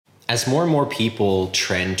As more and more people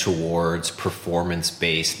trend towards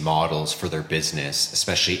performance-based models for their business,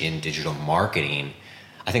 especially in digital marketing,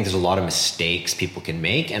 I think there's a lot of mistakes people can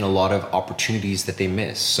make and a lot of opportunities that they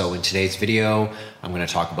miss. So in today's video, I'm going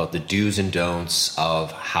to talk about the do's and don'ts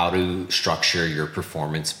of how to structure your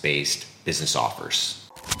performance-based business offers.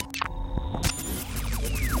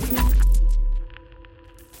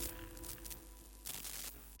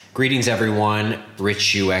 Greetings everyone,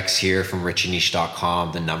 Rich UX here from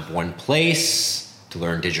richandniche.com, the #1 place to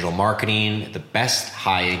learn digital marketing, the best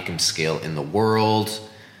high income skill in the world,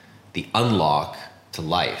 the unlock to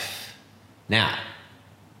life. Now,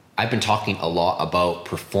 I've been talking a lot about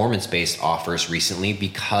performance-based offers recently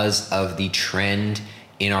because of the trend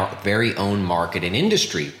in our very own market and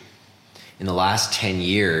industry. In the last 10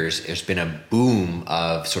 years, there's been a boom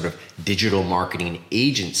of sort of digital marketing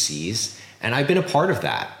agencies, and I've been a part of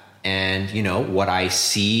that. And what I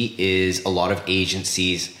see is a lot of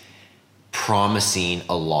agencies promising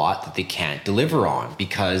a lot that they can't deliver on,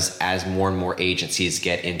 because as more and more agencies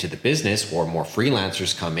get into the business or more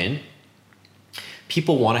freelancers come in,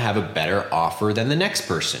 people want to have a better offer than the next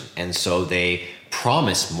person. And so they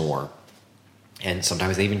promise more. And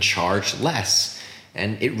sometimes they even charge less.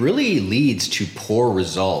 And it really leads to poor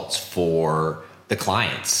results for the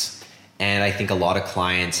clients. And I think a lot of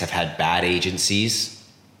clients have had bad agencies.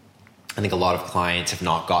 I think a lot of clients have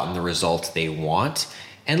not gotten the results they want.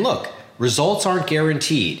 And look, results aren't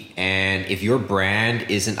guaranteed. And if your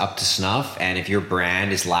brand isn't up to snuff, and if your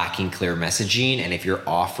brand is lacking clear messaging, and if your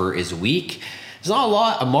offer is weak, there's not a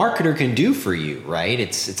lot a marketer can do for you, right?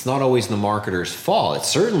 It's not always the marketer's fault. It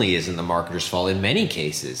certainly isn't the marketer's fault in many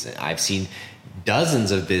cases. I've seen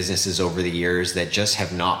dozens of businesses over the years that just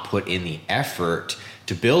have not put in the effort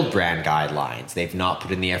to build brand guidelines. They've not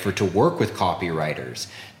put in the effort to work with copywriters.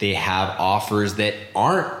 They have offers that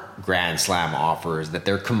aren't grand slam offers, that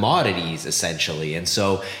they're commodities essentially. And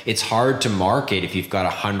so it's hard to market if you've got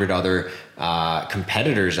 100 other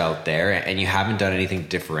competitors out there and you haven't done anything to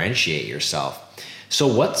differentiate yourself. So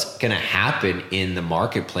what's going to happen in the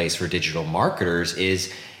marketplace for digital marketers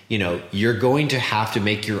is, you're going to have to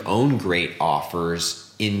make your own great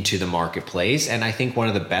offers into the marketplace. And I think one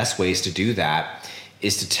of the best ways to do that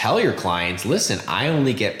is to tell your clients, listen, I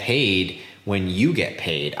only get paid when you get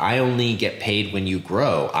paid. I only get paid when you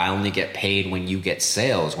grow. I only get paid when you get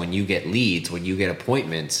sales, when you get leads, when you get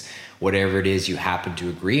appointments, whatever it is you happen to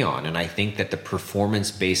agree on. And I think that the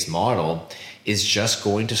performance-based model is just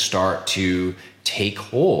going to start to take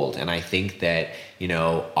hold. And I think that,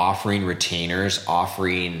 offering retainers,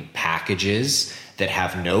 offering packages that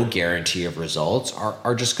have no guarantee of results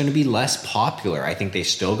are just going to be less popular. I think they're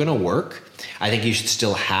still going to work. I think you should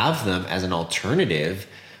still have them as an alternative,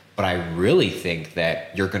 but I really think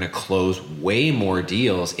that you're going to close way more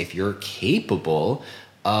deals if you're capable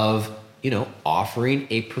of, offering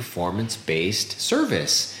a performance-based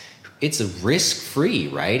service. It's risk-free,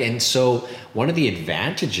 right? And so one of the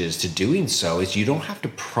advantages to doing so is you don't have to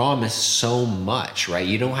promise so much, right?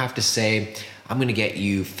 You don't have to say, I'm going to get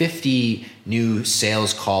you 50 new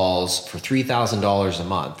sales calls for $3,000 a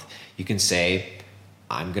month. You can say,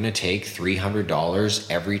 I'm going to take $300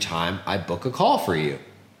 every time I book a call for you.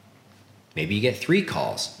 Maybe you get 3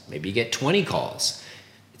 calls. Maybe you get 20 calls.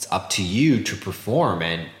 It's up to you to perform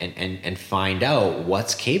and find out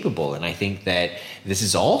what's capable. And I think that this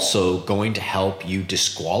is also going to help you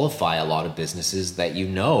disqualify a lot of businesses that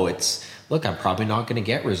look, I'm probably not going to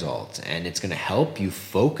get results. And it's going to help you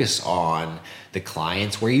focus on the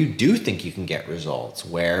clients where you do think you can get results,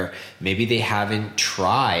 where maybe they haven't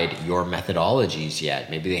tried your methodologies yet.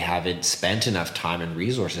 Maybe they haven't spent enough time and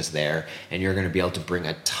resources there, and you're going to be able to bring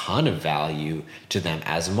a ton of value to them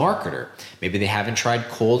as a marketer. Maybe they haven't tried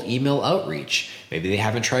cold email outreach. Maybe they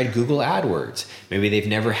haven't tried Google AdWords. Maybe they've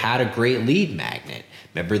never had a great lead magnet.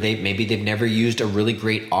 Maybe they've never used a really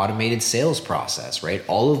great automated sales process, right?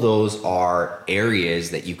 All of those are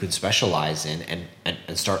areas that you can specialize in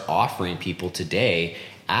and start offering people today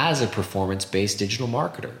as a performance-based digital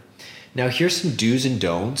marketer. Now, here's some do's and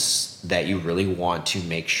don'ts that you really want to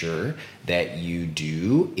make sure that you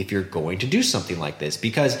do if you're going to do something like this.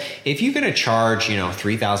 Because if you're going to charge,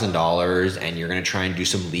 $3,000 and you're going to try and do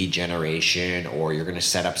some lead generation, or you're going to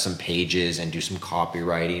set up some pages and do some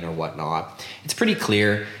copywriting or whatnot, it's pretty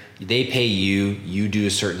clear they pay you, you do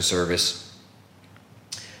a certain service.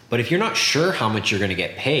 But if you're not sure how much you're going to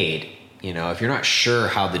get paid, if you're not sure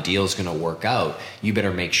how the deal is going to work out, you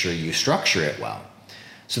better make sure you structure it well.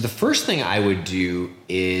 So the first thing I would do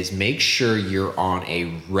is make sure you're on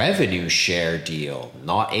a revenue share deal,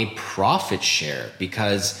 not a profit share,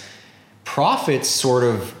 because profits sort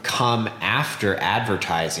of come after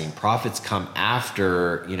advertising. Profits come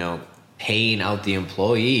after, paying out the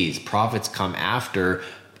employees. Profits come after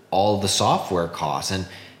all the software costs.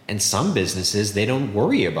 And some businesses, they don't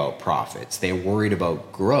worry about profits. They're worried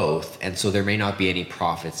about growth. And so there may not be any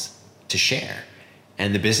profits to share.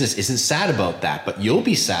 And the business isn't sad about that, but you'll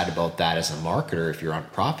be sad about that as a marketer if you're on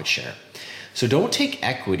profit share. So don't take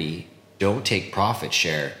equity, don't take profit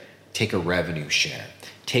share, take a revenue share.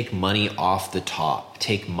 Take money off the top.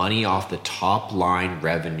 Take money off the top line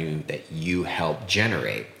revenue that you help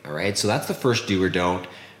generate. All right. So that's the first do or don't.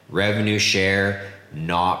 Revenue share,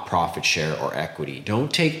 not profit share or equity. Don't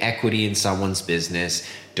take equity in someone's business.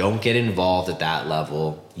 Don't get involved at that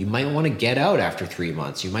level. You might want to get out after 3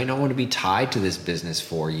 months. You might not want to be tied to this business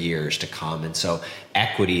for years to come. And so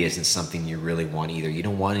equity isn't something you really want either. You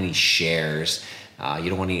don't want any shares.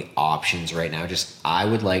 You don't want any options right now. Just, I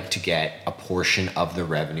would like to get a portion of the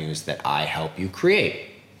revenues that I help you create.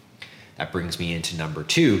 That brings me into number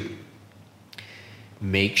 2.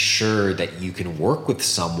 Make sure that you can work with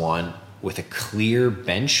someone with a clear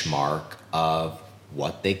benchmark of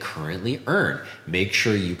what they currently earn. Make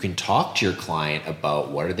sure you can talk to your client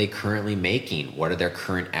about what are they currently making, what are their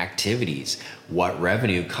current activities, what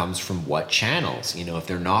revenue comes from what channels. If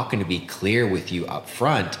they're not going to be clear with you up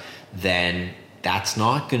front, then that's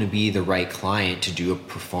not going to be the right client to do a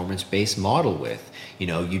performance-based model with.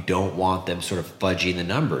 You don't want them sort of fudging the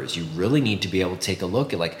numbers. You really need to be able to take a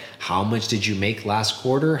look at how much did you make last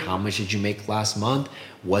quarter? How much did you make last month?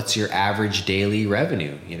 What's your average daily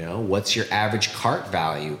revenue? What's your average cart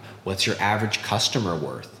value? What's your average customer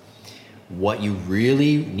worth? What you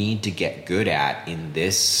really need to get good at in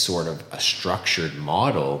this sort of a structured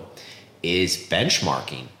model is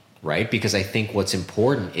benchmarking, right? Because I think what's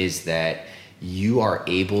important is that you are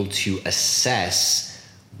able to assess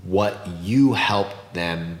what you help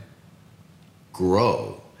them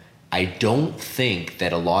grow. I don't think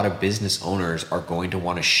that a lot of business owners are going to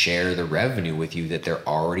want to share the revenue with you that they're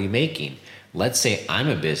already making. Let's say I'm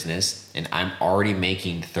a business and I'm already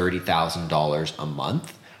making $30,000 a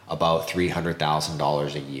month, about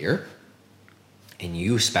 $300,000 a year. And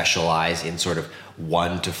you specialize in sort of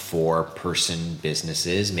 1 to 4 person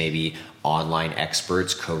businesses, maybe online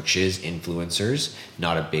experts, coaches, influencers,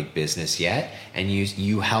 not a big business yet. And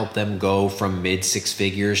you help them go from mid 6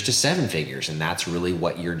 figures to 7 figures. And that's really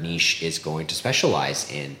what your niche is going to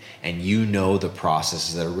specialize in. And the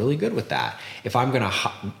processes that are really good with that. If I'm going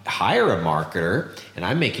to hire a marketer and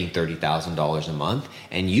I'm making $30,000 a month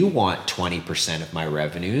and you want 20% of my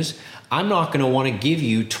revenues, I'm not going to want to give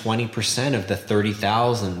you 20% of the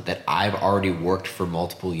 $30,000 that I've already worked for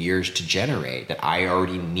multiple years to generate, that I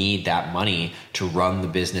already need that money to run the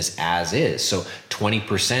business as is. So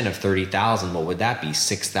 20% of $30,000, what would that be?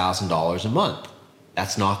 $6,000 a month.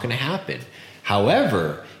 That's not going to happen.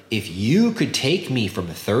 However, if you could take me from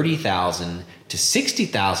 $30,000 to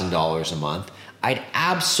 $60,000 a month, I'd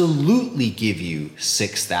absolutely give you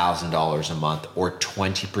 $6,000 a month or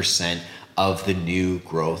 20% of the new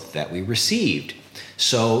growth that we received.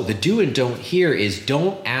 So the do and don't here is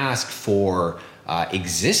don't ask for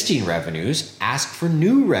existing revenues, ask for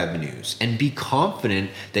new revenues and be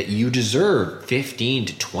confident that you deserve 15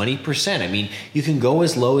 to 20%. I mean, you can go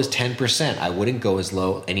as low as 10%. I wouldn't go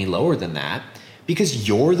any lower than that because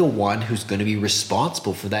you're the one who's going to be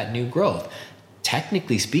responsible for that new growth.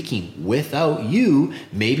 Technically speaking, without you,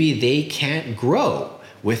 maybe they can't grow.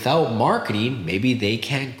 Without marketing, maybe they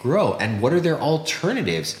can't grow. And what are their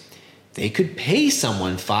alternatives? They could pay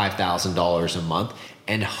someone $5,000 a month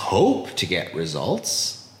and hope to get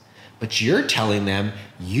results. But you're telling them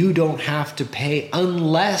you don't have to pay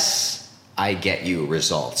unless I get you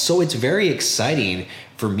results. So it's very exciting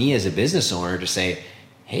for me as a business owner to say,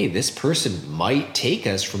 hey, this person might take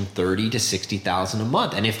us from $30,000 to $60,000 a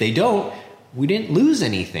month. And if they don't, we didn't lose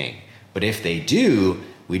anything. But if they do,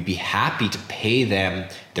 we'd be happy to pay them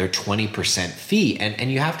their 20% fee.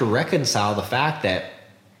 And you have to reconcile the fact that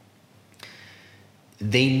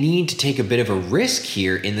they need to take a bit of a risk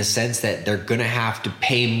here in the sense that they're going to have to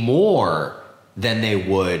pay more than they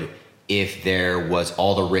would if there was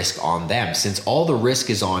all the risk on them. Since all the risk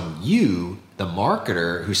is on you, the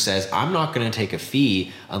marketer who says, I'm not going to take a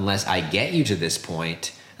fee unless I get you to this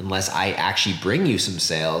point, unless I actually bring you some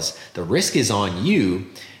sales, the risk is on you.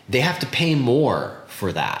 They have to pay more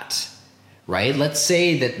for that, right? Let's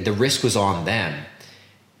say that the risk was on them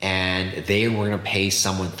and they were going to pay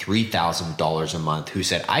someone $3,000 a month who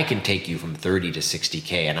said, I can take you from 30 to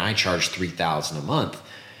 60K and I charge $3,000 a month.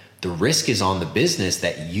 The risk is on the business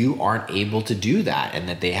that you aren't able to do that, and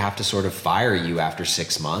that they have to sort of fire you after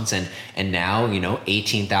 6 months. And now,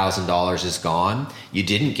 $18,000 is gone. You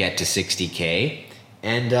didn't get to 60K,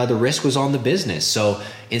 and the risk was on the business. So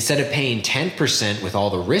instead of paying 10% with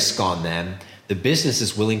all the risk on them, the business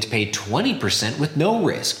is willing to pay 20% with no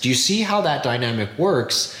risk. Do you see how that dynamic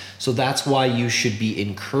works? So that's why you should be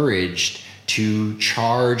encouraged to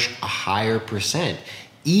charge a higher percent,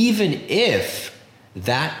 even if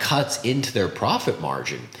that cuts into their profit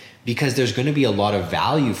margin, because there's going to be a lot of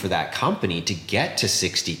value for that company to get to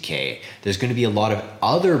 60K. There's going to be a lot of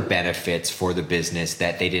other benefits for the business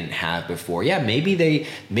that they didn't have before. Yeah,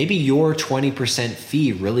 maybe your 20%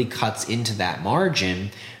 fee really cuts into that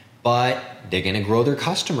margin, but they're going to grow their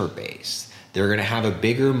customer base. They're going to have a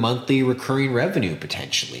bigger monthly recurring revenue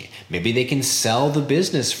potentially. Maybe they can sell the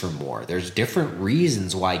business for more. There's different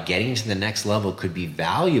reasons why getting to the next level could be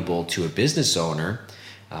valuable to a business owner.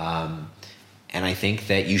 And I think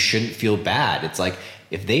that you shouldn't feel bad. It's like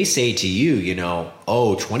if they say to you,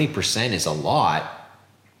 20% is a lot,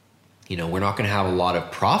 we're not going to have a lot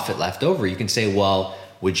of profit left over. You can say, well,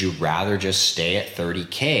 would you rather just stay at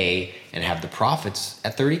 30K and have the profits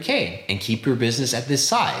at 30K and keep your business at this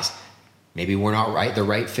size? Maybe we're not the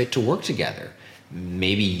right fit to work together.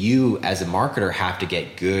 Maybe you as a marketer have to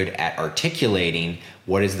get good at articulating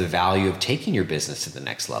what is the value of taking your business to the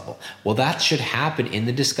next level. Well, that should happen in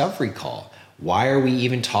the discovery call. Why are we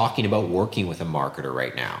even talking about working with a marketer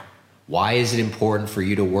right now? Why is it important for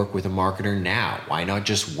you to work with a marketer now? Why not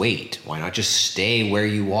just wait? Why not just stay where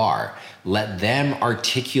you are? Let them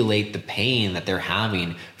articulate the pain that they're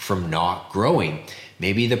having from not growing.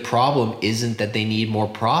 Maybe the problem isn't that they need more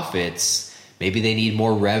profits. Maybe they need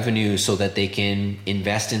more revenue so that they can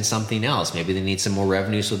invest in something else. Maybe they need some more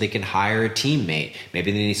revenue so they can hire a teammate.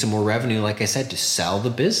 Maybe they need some more revenue, like I said, to sell the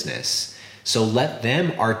business. So let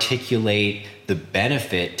them articulate the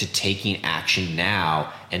benefit to taking action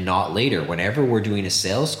now and not later. Whenever we're doing a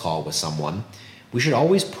sales call with someone, we should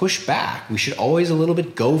always push back. We should always a little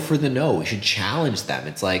bit go for the no. We should challenge them.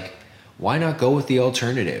 It's like, why not go with the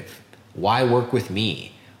alternative? Why work with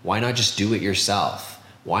me? Why not just do it yourself?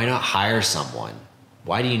 Why not hire someone?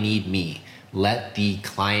 Why do you need me? Let the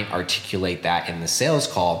client articulate that in the sales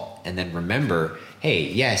call, and then remember, hey,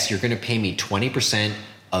 yes, you're going to pay me 20%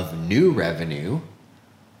 of new revenue,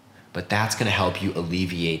 but that's going to help you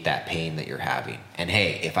alleviate that pain that you're having. And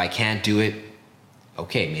hey, if I can't do it,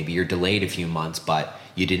 okay, maybe you're delayed a few months, but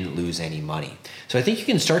you didn't lose any money. So I think you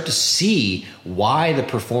can start to see why the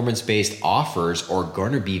performance-based offers are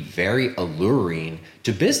going to be very alluring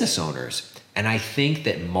to business owners. And I think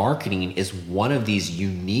that marketing is one of these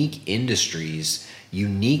unique industries,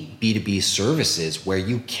 unique B2B services where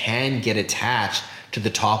you can get attached to the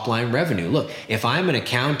top line revenue. Look, if I'm an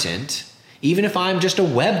accountant, even if I'm just a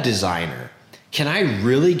web designer, can I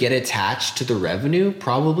really get attached to the revenue?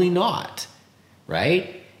 Probably not,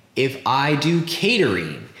 right? If I do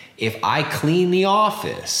catering, if I clean the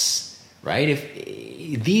office, right?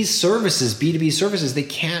 If these services, B2B services, they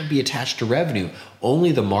can't be attached to revenue.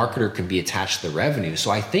 Only the marketer can be attached to the revenue.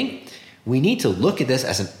 So I think we need to look at this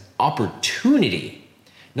as an opportunity,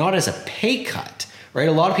 not as a pay cut, right?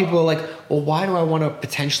 A lot of people are like, well, why do I want to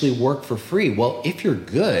potentially work for free? Well, if you're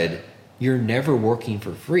good, you're never working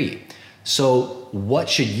for free. So what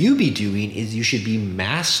should you be doing is you should be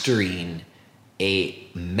mastering a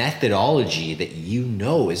methodology that you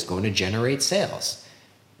know is going to generate sales.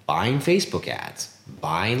 Buying Facebook ads,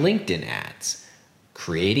 buying LinkedIn ads,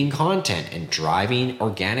 creating content and driving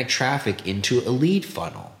organic traffic into a lead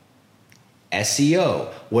funnel,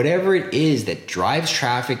 SEO, whatever it is that drives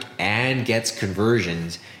traffic and gets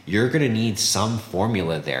conversions, you're going to need some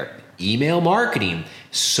formula there. Email marketing.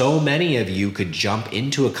 So many of you could jump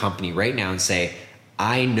into a company right now and say,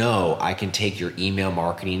 I know I can take your email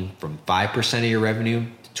marketing from 5% of your revenue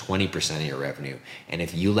to 20% of your revenue. And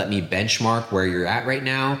if you let me benchmark where you're at right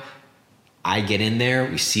now, I get in there,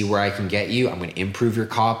 we see where I can get you. I'm going to improve your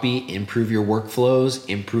copy, improve your workflows,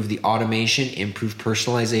 improve the automation, improve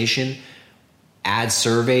personalization, add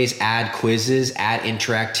surveys, add quizzes, add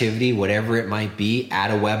interactivity, whatever it might be, add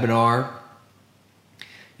a webinar.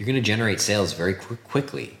 You're going to generate sales very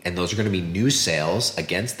quickly. And those are going to be new sales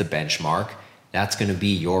against the benchmark. That's going to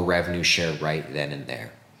be your revenue share right then and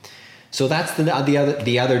there. So that's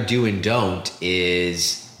the other do and don't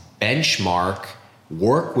is benchmark,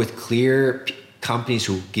 work with clear companies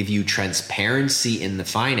who give you transparency in the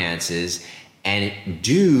finances, and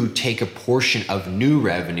do take a portion of new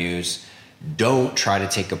revenues. Don't try to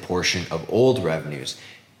take a portion of old revenues.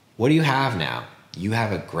 What do you have now? You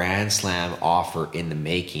have a grand slam offer in the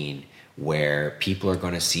making where people are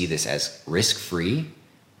going to see this as risk-free,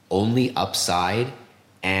 only upside,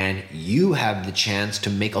 and you have the chance to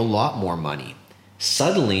make a lot more money.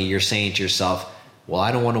 Suddenly you're saying to yourself, well,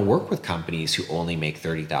 I don't want to work with companies who only make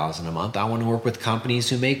 $30,000 a month. I want to work with companies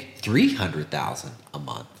who make $300,000 a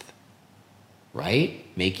month, right?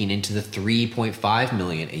 Making into the 3.5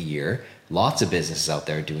 million a year. Lots of businesses out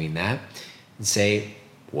there doing that. And say,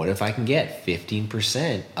 what if I can get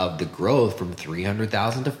 15% of the growth from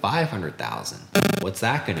 300,000 to 500,000? What's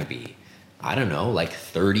that going to be? I don't know, like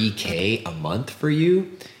 30K a month for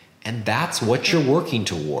you. And that's what you're working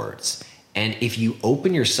towards. And if you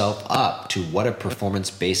open yourself up to what a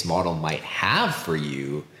performance-based model might have for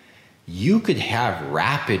you, you could have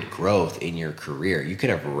rapid growth in your career. You could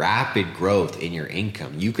have rapid growth in your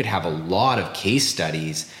income. You could have a lot of case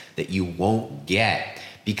studies that you won't get.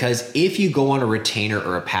 Because if you go on a retainer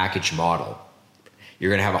or a package model,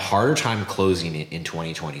 you're going to have a harder time closing it in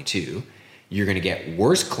 2022. You're going to get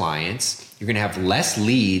worse clients. You're going to have less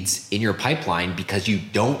leads in your pipeline because you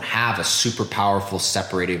don't have a super powerful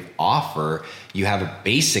separative offer. You have a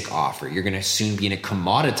basic offer. You're going to soon be in a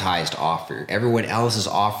commoditized offer. Everyone else is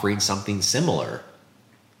offering something similar.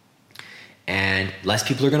 And less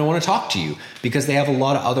people are going to want to talk to you because they have a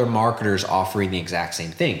lot of other marketers offering the exact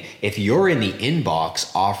same thing. If you're in the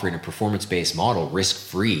inbox offering a performance-based model,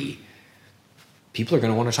 risk-free, people are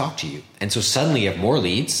going to want to talk to you. And so suddenly you have more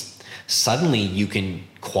leads. Suddenly you can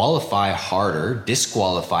qualify harder,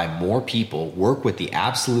 disqualify more people, work with the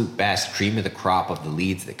absolute best cream of the crop of the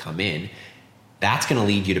leads that come in. That's going to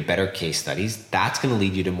lead you to better case studies. That's going to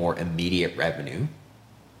lead you to more immediate revenue.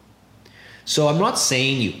 So I'm not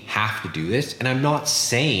saying you have to do this, and I'm not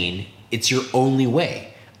saying it's your only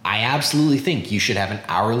way. I absolutely think you should have an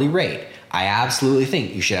hourly rate. I absolutely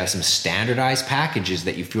think you should have some standardized packages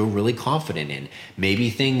that you feel really confident in. Maybe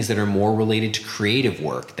things that are more related to creative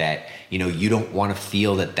work that, you don't want to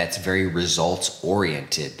feel that that's very results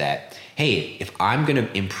oriented. That, hey, if I'm going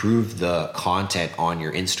to improve the content on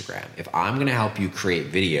your Instagram, if I'm going to help you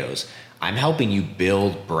create videos, I'm helping you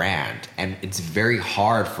build brand. And it's very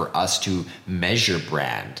hard for us to measure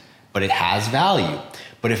brand, but it has value.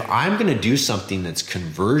 But if I'm going to do something that's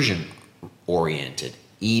conversion oriented,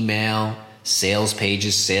 email, sales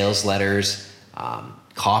pages, sales letters,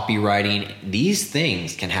 copywriting, these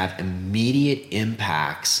things can have immediate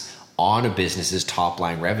impacts on a business's top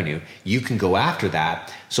line revenue. You can go after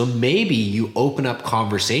that. So maybe you open up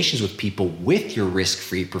conversations with people with your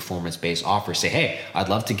risk-free performance-based offer. Say, hey, I'd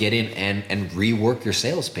love to get in and rework your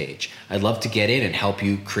sales page. I'd love to get in and help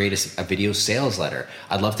you create a video sales letter.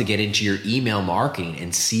 I'd love to get into your email marketing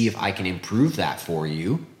and see if I can improve that for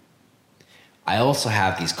you. I also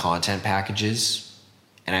have these content packages,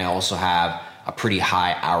 and I also have a pretty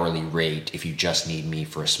high hourly rate if you just need me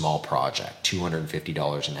for a small project,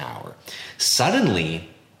 $250 an hour. Suddenly,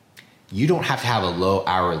 you don't have to have a low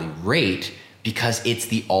hourly rate because it's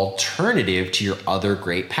the alternative to your other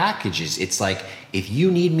great packages. It's like, if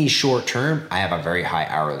you need me short term, I have a very high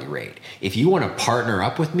hourly rate. If you want to partner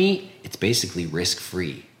up with me, it's basically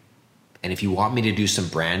risk-free. And if you want me to do some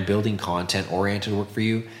brand building, content oriented work for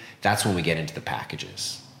you, that's when we get into the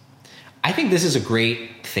packages. I think this is a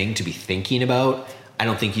great thing to be thinking about. I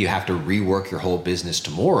don't think you have to rework your whole business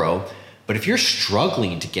tomorrow, but if you're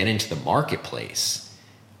struggling to get into the marketplace,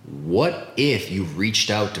 what if you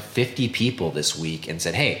reached out to 50 people this week and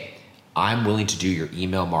said, hey, I'm willing to do your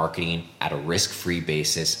email marketing at a risk-free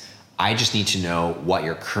basis. I just need to know what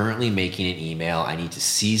you're currently making in email. I need to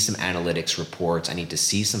see some analytics reports. I need to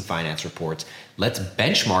see some finance reports. Let's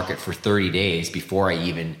benchmark it for 30 days before I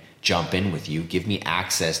even jump in with you. Give me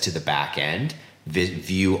access to the back end,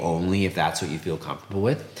 view only if that's what you feel comfortable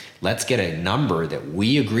with. Let's get a number that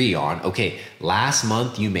we agree on. Okay, last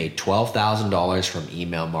month you made $12,000 from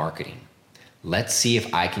email marketing. Let's see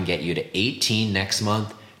if I can get you to 18 next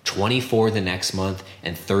month, 24 the next month,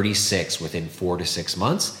 and 36 within 4 to 6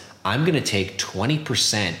 months. I'm going to take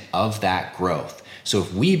 20% of that growth. So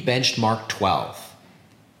if we benchmark 12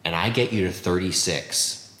 and I get you to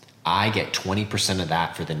 36, I get 20% of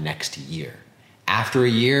that for the next year. After a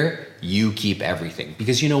year, you keep everything.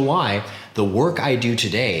 Because you know why? The work I do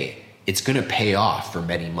today, it's going to pay off for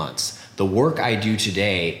many months. The work I do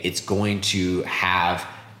today, it's going to have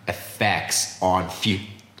effects on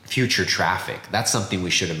future traffic. That's something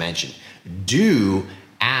we should have mentioned. Do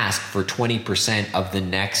ask for 20% of the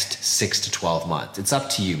next 6 to 12 months. It's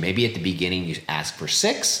up to you. Maybe at the beginning you ask for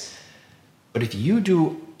 6, but if you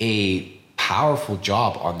do a powerful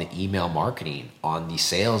job on the email marketing, on the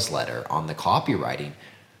sales letter, on the copywriting,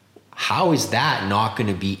 how is that not going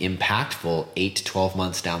to be impactful 8 to 12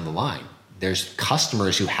 months down the line? There's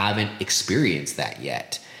customers who haven't experienced that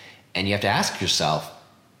yet. And you have to ask yourself,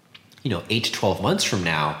 8 to 12 months from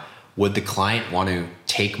now, Would the client want to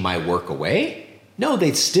take my work away? No,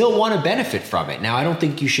 they'd still want to benefit from it. Now, I don't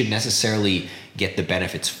think you should necessarily get the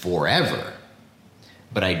benefits forever,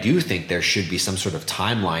 but I do think there should be some sort of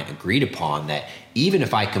timeline agreed upon that even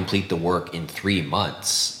if I complete the work in 3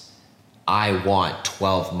 months, I want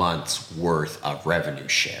 12 months worth of revenue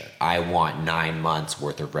share. I want 9 months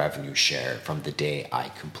worth of revenue share from the day I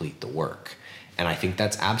complete the work. And I think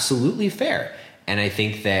that's absolutely fair. And I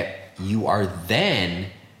think that you are then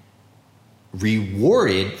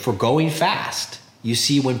rewarded for going fast. You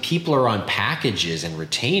see, when people are on packages and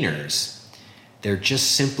retainers, there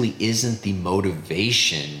just simply isn't the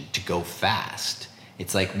motivation to go fast.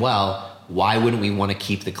 It's like, well, why wouldn't we want to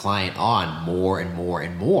keep the client on more and more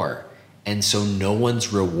and more? And so no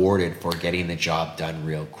one's rewarded for getting the job done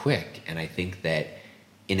real quick. And I think that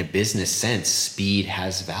in a business sense, speed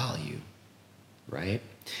has value, right?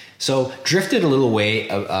 So drifted a little way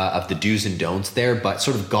of the do's and don'ts there, but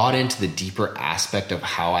sort of got into the deeper aspect of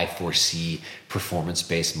how I foresee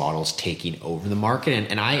performance-based models taking over the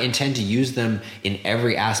market. And I intend to use them in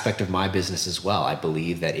every aspect of my business as well. I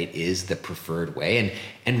believe that it is the preferred way.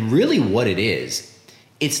 And really what it is,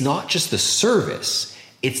 it's not just the service,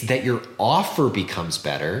 it's that your offer becomes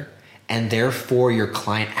better and therefore your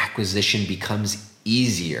client acquisition becomes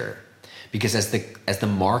easier. Because as the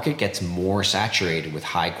market gets more saturated with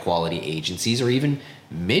high quality agencies or even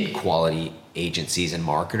mid quality agencies and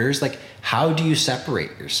marketers, like how do you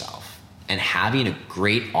separate yourself? And having a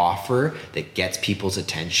great offer that gets people's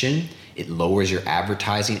attention, it lowers your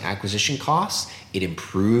advertising acquisition costs, it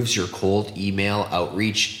improves your cold email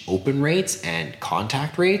outreach open rates and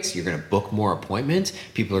contact rates. You're going to book more appointments.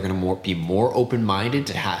 People are going to be more open-minded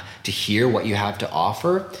to hear what you have to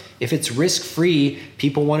offer. If it's risk-free,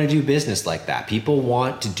 people want to do business like that. People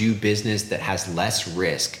want to do business that has less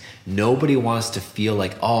risk. Nobody wants to feel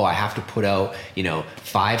like, oh, I have to put out,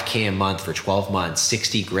 $5K a month for 12 months,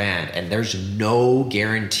 60 grand, and there's no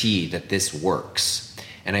guarantee that this works.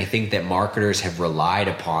 And I think that marketers have relied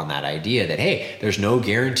upon that idea that, hey, there's no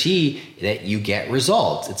guarantee that you get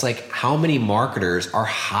results. It's like, how many marketers are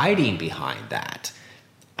hiding behind that?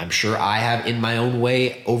 I'm sure I have in my own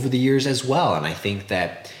way over the years as well. And I think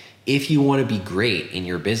that if you want to be great in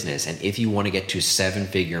your business and if you want to get to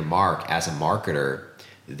 7-figure mark as a marketer,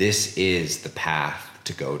 this is the path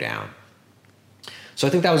to go down. So I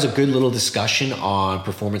think that was a good little discussion on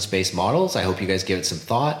performance-based models. I hope you guys give it some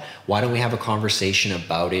thought. Why don't we have a conversation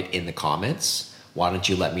about it in the comments? Why don't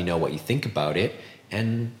you let me know what you think about it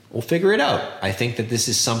and we'll figure it out. I think that this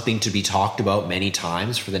is something to be talked about many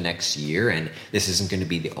times for the next year, and this isn't going to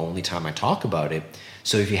be the only time I talk about it.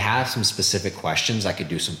 So if you have some specific questions, I could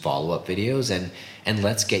do some follow-up videos and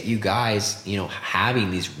let's get you guys, having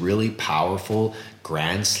these really powerful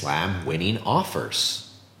Grand Slam winning offers.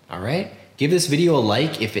 All right? Give this video a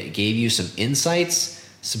like if it gave you some insights.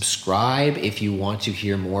 Subscribe if you want to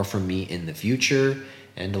hear more from me in the future.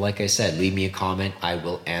 And like I said, leave me a comment. I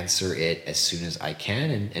will answer it as soon as I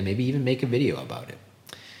can and maybe even make a video about it.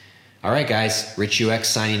 All right, guys, Rich UX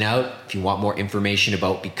signing out. If you want more information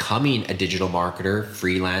about becoming a digital marketer,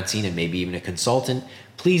 freelancing, and maybe even a consultant,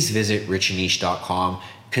 please visit richaniche.com.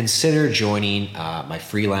 Consider joining my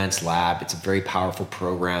freelance lab. It's a very powerful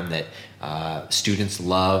program that students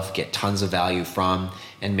love, get tons of value from,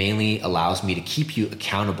 and mainly allows me to keep you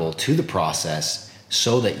accountable to the process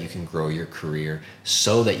so that you can grow your career,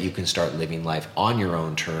 so that you can start living life on your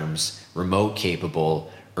own terms, remote capable,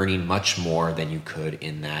 earning much more than you could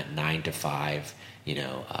in that 9-to-5,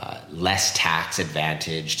 less tax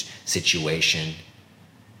advantaged situation.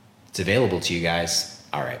 It's available to you guys.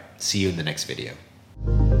 All right, see you in the next video.